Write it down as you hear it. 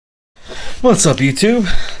What's up, YouTube?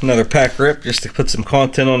 Another pack rip just to put some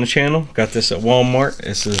content on the channel. Got this at Walmart.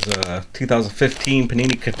 This is 2015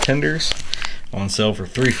 Panini Contenders on sale for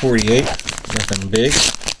 $3.48. Nothing big.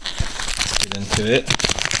 Let's get into it.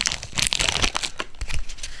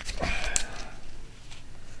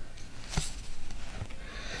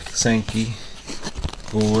 Sankey,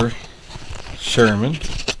 Gore, Sherman,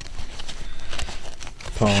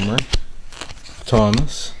 Palmer,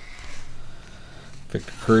 Thomas,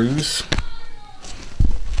 Victor Cruz,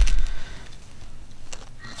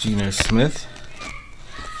 Geno Smith,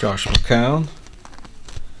 Josh McCown,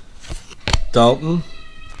 Dalton,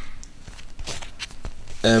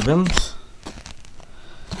 Evans,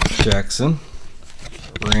 Jackson,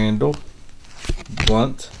 Randall,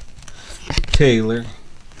 Blunt, Taylor,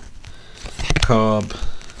 Cobb,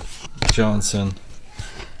 Johnson,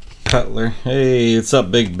 Cutler. Hey, what's up,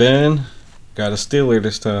 Big Ben? Got a Steeler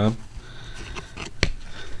this time.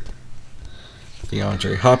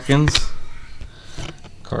 DeAndre Hopkins,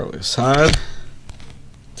 Carlos Hyde,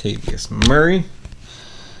 Tavius Murray,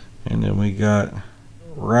 and then we got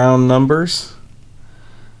round numbers,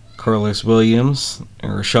 Carlos Williams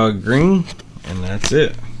and Rashad Green, and that's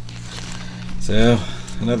it. So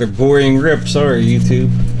another boring rip. Sorry, YouTube.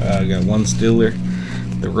 I got one Steeler.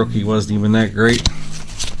 The rookie wasn't even that great.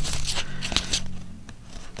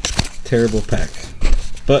 Terrible pack.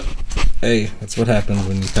 But hey, that's what happens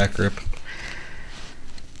when you pack rip.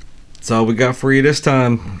 That's all we got for you this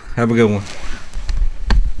time. Have a good one.